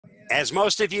As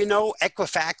most of you know,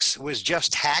 Equifax was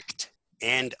just hacked,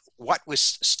 and what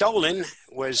was stolen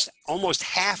was almost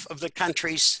half of the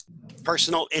country's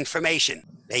personal information.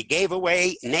 They gave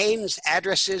away names,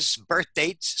 addresses, birth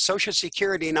dates, social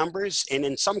security numbers, and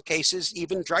in some cases,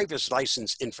 even driver's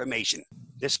license information.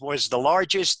 This was the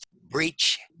largest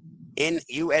breach in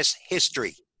U.S.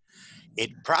 history.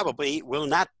 It probably will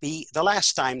not be the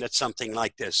last time that something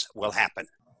like this will happen.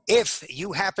 If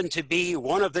you happen to be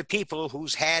one of the people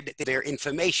who's had their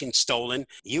information stolen,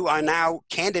 you are now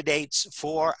candidates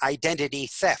for identity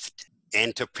theft.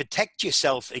 And to protect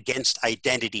yourself against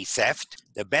identity theft,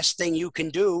 the best thing you can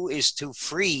do is to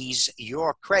freeze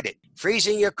your credit.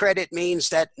 Freezing your credit means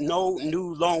that no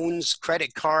new loans,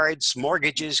 credit cards,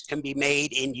 mortgages can be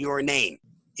made in your name.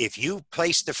 If you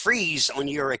place the freeze on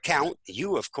your account,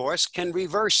 you, of course, can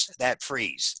reverse that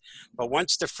freeze. But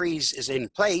once the freeze is in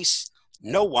place,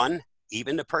 no one,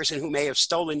 even the person who may have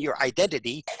stolen your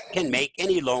identity, can make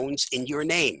any loans in your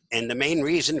name. And the main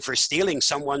reason for stealing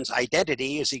someone's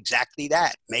identity is exactly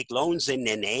that. Make loans in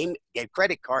their name, get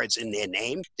credit cards in their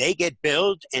name, they get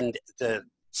billed, and the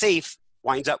thief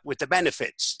winds up with the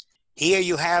benefits. Here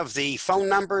you have the phone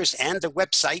numbers and the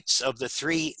websites of the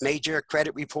three major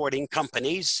credit reporting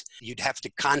companies. You'd have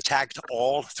to contact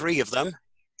all three of them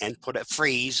and put a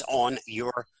freeze on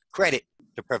your credit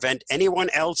to prevent anyone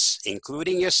else,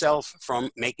 including yourself, from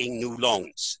making new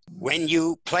loans. When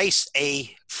you place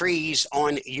a freeze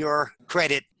on your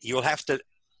credit, you'll have to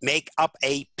make up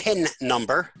a PIN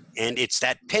number, and it's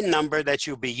that PIN number that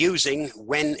you'll be using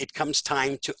when it comes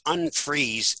time to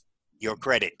unfreeze your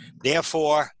credit.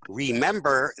 Therefore,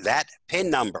 remember that PIN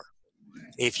number.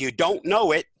 If you don't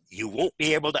know it, you won't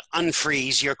be able to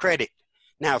unfreeze your credit.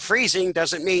 Now, freezing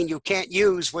doesn't mean you can't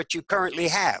use what you currently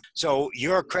have. So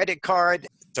your credit card,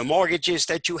 the mortgages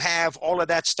that you have, all of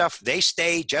that stuff, they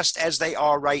stay just as they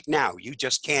are right now. You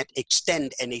just can't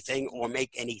extend anything or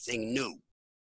make anything new.